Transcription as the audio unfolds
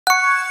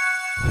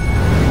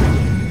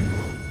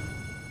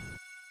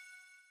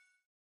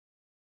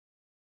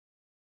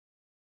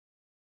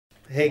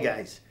Hey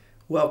guys,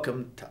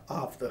 welcome to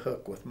Off the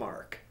Hook with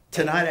Mark.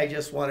 Tonight I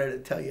just wanted to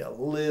tell you a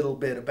little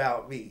bit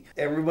about me.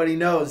 Everybody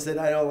knows that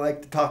I don't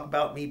like to talk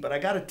about me, but I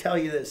got to tell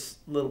you this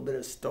little bit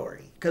of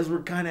story because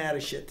we're kind of out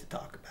of shit to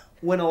talk about.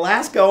 When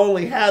Alaska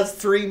only has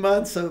 3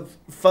 months of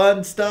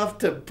fun stuff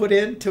to put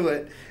into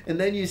it, and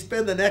then you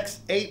spend the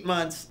next 8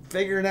 months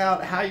figuring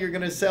out how you're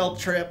going to sell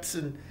trips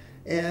and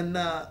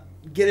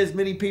get as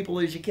many people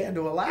as you can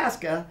to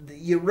Alaska,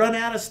 you run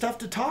out of stuff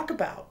to talk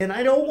about. And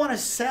I don't want to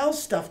sell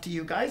stuff to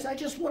you guys. I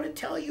just want to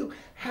tell you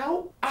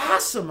how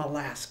awesome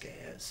Alaska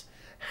is.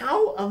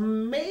 How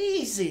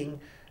amazing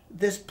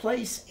this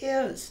place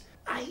is.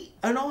 I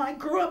know I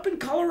grew up in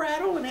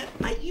Colorado, and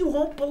you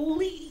won't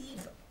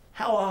believe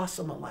how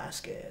awesome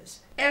Alaska is.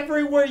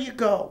 Everywhere you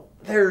go,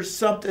 there's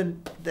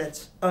something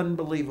that's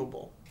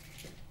unbelievable.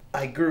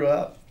 I grew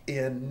up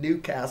in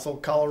Newcastle,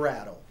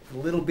 Colorado.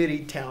 Little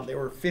bitty town. There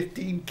were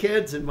 15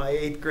 kids in my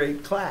 8th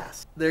grade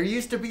class. There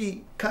used to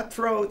be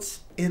cutthroats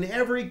in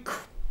every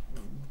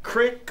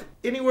creek.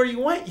 Anywhere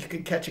you went, you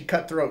could catch a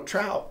cutthroat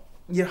trout.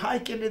 You'd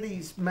hike into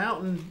these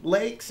mountain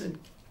lakes and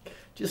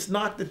just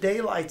knock the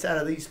daylights out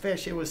of these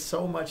fish. It was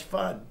so much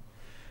fun.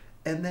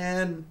 And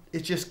then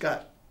it just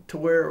got to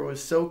where it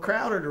was so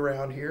crowded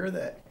around here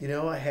that,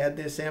 I had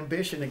this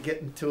ambition of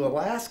getting to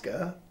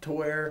Alaska, to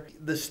where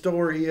the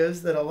story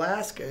is that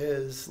Alaska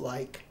is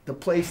like the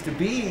place to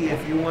be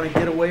if you want to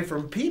get away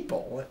from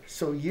people.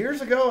 So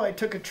years ago, I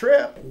took a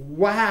trip.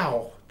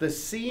 Wow, the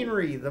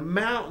scenery, the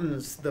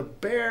mountains, the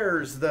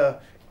bears, the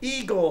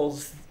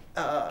eagles,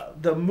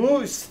 the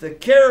moose, the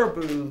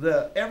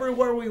caribou,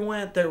 everywhere we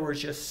went, there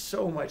was just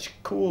so much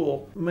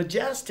cool,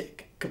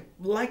 majestic,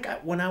 like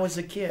when I was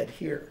a kid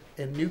here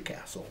in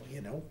Newcastle,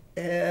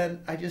 and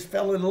I just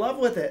fell in love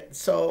with it.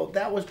 So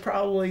that was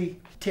probably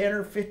 10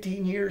 or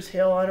 15 years,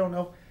 hell, I don't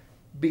know,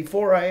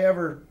 before I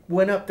ever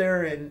went up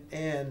there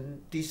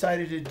and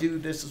decided to do,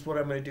 this is what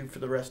I'm going to do for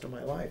the rest of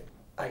my life.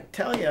 I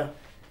tell you,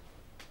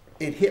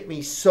 it hit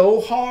me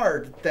so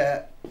hard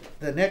that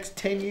the next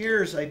 10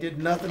 years I did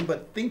nothing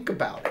but think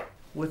about it.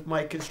 With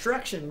my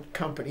construction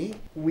company,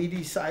 we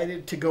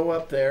decided to go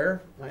up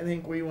there. I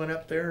think we went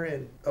up there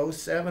in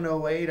 07,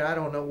 08, I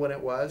don't know when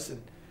it was,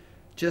 and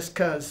just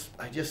because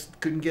I just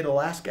couldn't get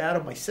Alaska out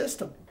of my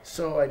system.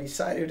 So I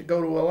decided to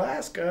go to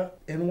Alaska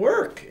and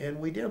work, and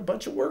we did a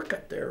bunch of work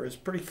up there. It was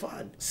pretty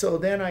fun. So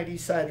then I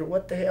decided,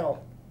 what the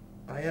hell?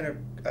 I had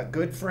a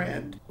good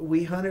friend.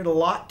 We hunted a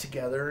lot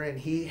together, and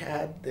he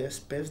had this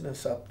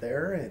business up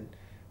there,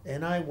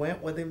 and I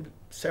went with him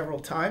several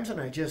times,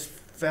 and I just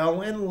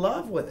fell in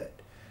love with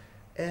it.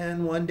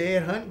 And one day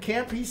at hunting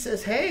camp, he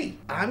says, hey,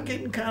 I'm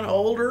getting kind of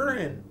older,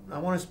 and I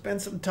want to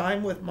spend some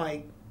time with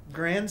my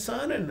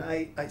grandson. And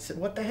I said,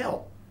 what the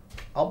hell?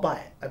 I'll buy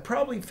it. I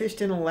probably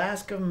fished in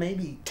Alaska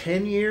maybe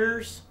 10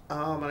 years,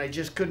 and I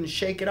just couldn't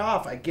shake it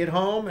off. I'd get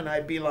home, and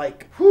I'd be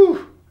like,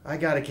 whew, I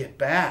got to get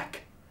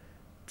back.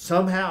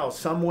 Somehow,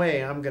 some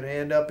way, I'm going to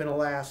end up in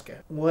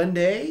Alaska. One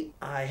day,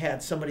 I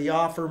had somebody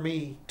offer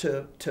me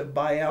to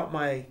buy out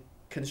my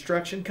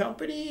construction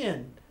company,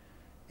 and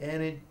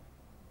it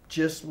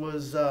just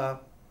was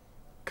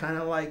kind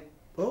of like,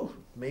 oh,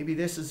 maybe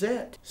this is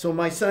it. So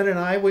my son and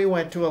I, we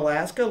went to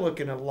Alaska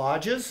looking at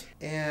lodges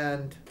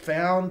and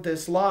found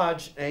this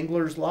lodge,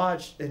 Angler's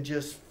Lodge, and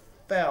just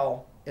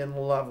fell in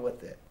love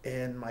with it.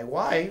 And my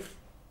wife,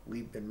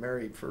 we've been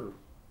married for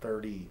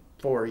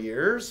 34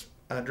 years,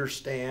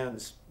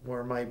 understands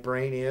where my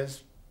brain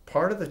is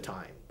part of the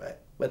time.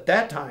 But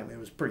that time it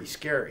was pretty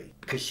scary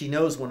because she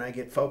knows when I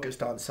get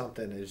focused on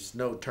something, there's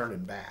no turning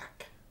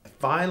back. I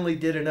finally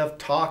did enough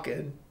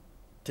talking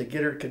to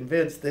get her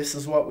convinced this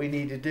is what we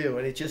need to do.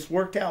 And it just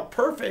worked out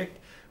perfect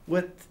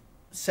with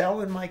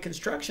selling my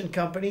construction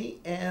company,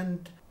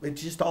 and it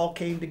just all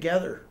came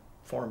together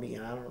for me.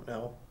 I don't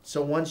know.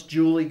 So once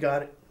Julie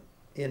got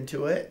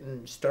into it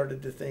and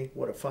started to think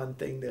what a fun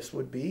thing this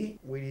would be,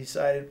 we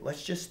decided,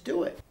 let's just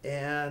do it.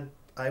 And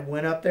I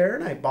went up there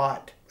and I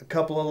bought a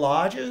couple of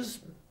lodges,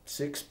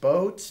 6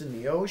 boats in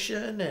the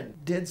ocean,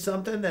 and did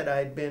something that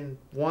I'd been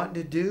wanting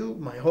to do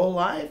my whole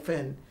life.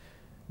 And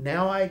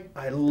now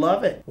I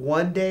love it.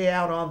 One day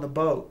out on the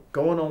boat,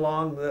 going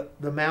along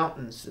the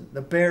mountains, and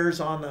the bears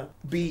on the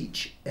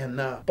beach, and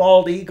the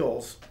bald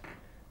eagles.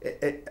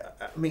 I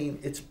mean,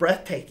 it's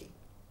breathtaking.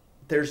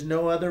 There's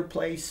no other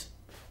place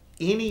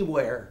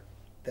anywhere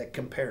that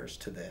compares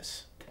to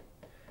this.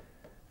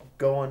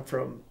 Going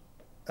from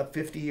a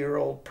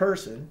 50-year-old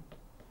person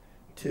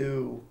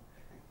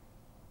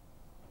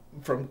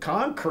from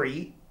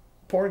concrete,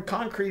 pouring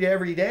concrete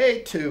every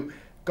day, to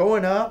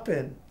going up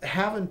and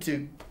having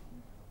to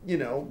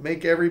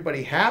make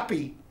everybody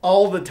happy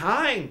all the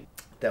time.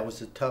 That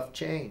was a tough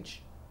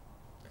change.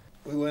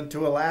 We went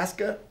to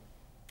Alaska.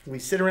 We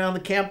sit around the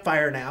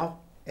campfire now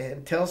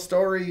and tell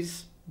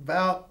stories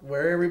about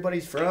where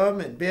everybody's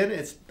from and been.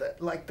 It's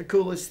like the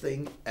coolest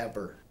thing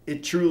ever.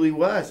 It truly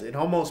was. It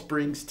almost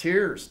brings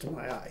tears to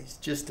my eyes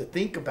just to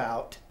think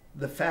about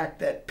the fact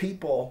that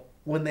people,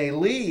 when they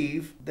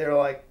leave, they're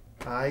like,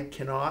 I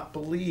cannot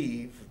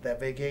believe that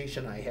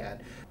vacation I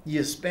had.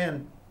 You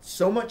spend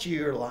so much of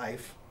your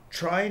life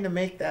trying to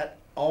make that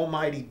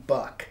almighty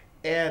buck.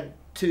 And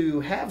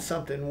to have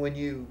something when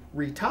you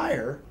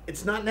retire,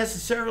 it's not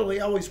necessarily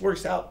always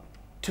works out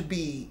to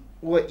be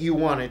what you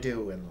want to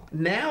do in life.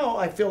 Now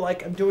I feel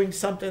like I'm doing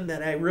something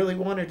that I really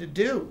wanted to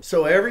do.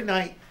 So every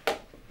night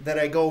that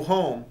I go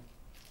home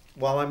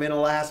while I'm in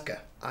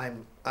Alaska,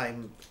 I'm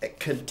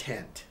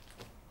content.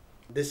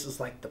 This is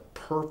like the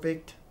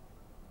perfect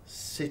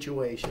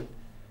situation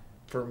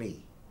for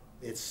me.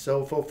 It's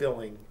so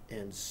fulfilling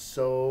and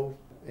so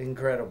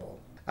incredible.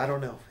 I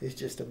don't know. It's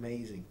just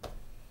amazing.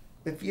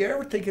 If you're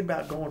ever thinking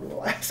about going to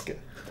Alaska,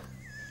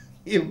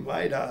 you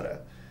might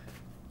oughta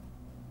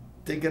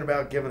thinking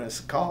about giving us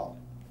a call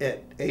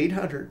at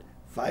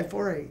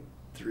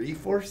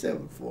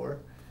 800-548-3474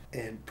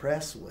 and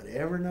press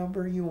whatever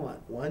number you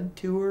want. 1,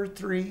 2, or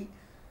 3.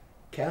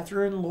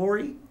 Catherine,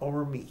 Lori,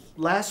 or me.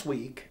 Last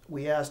week,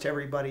 we asked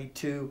everybody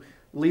to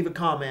leave a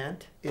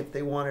comment if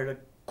they wanted a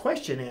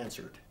question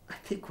answered. I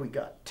think we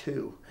got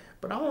 2,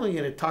 but I'm only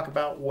going to talk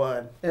about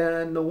 1.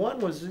 And the one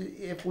was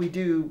if we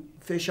do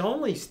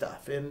fish-only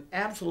stuff. And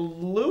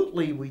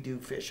absolutely we do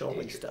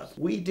fish-only stuff.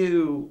 We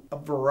do a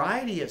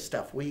variety of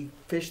stuff. We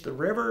fish the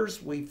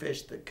rivers. We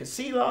fish the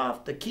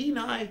Kasilof, the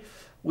Kenai.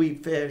 We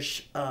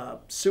fish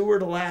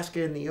Seward,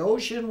 Alaska in the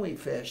ocean. We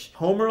fish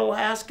Homer,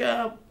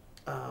 Alaska.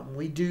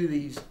 We do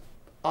these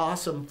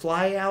awesome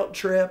fly-out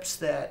trips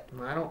that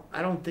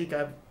I don't think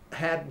I've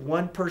had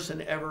one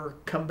person ever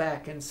come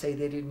back and say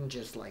they didn't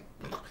just like,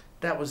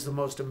 that was the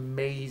most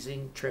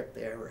amazing trip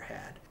they ever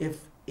had.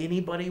 If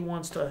anybody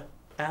wants to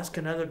ask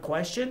another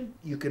question,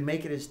 you can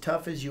make it as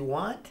tough as you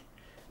want.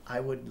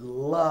 I would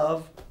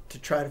love to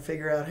try to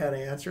figure out how to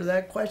answer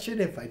that question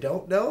if I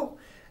don't know.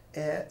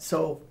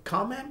 So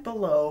comment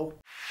below.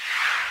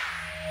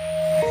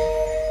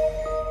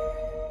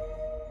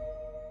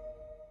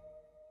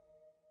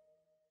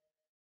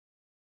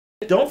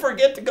 Don't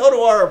forget to go to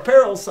our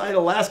apparel site,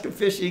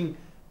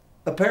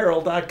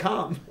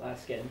 AlaskaFishingApparel.com.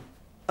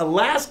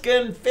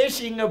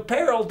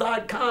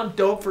 AlaskanFishingApparel.com.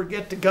 Don't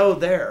forget to go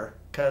there,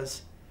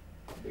 because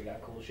we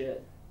got cool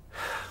shit.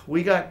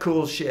 We got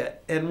cool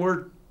shit, and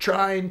we're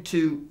trying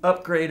to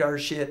upgrade our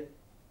shit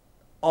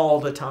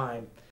all the time.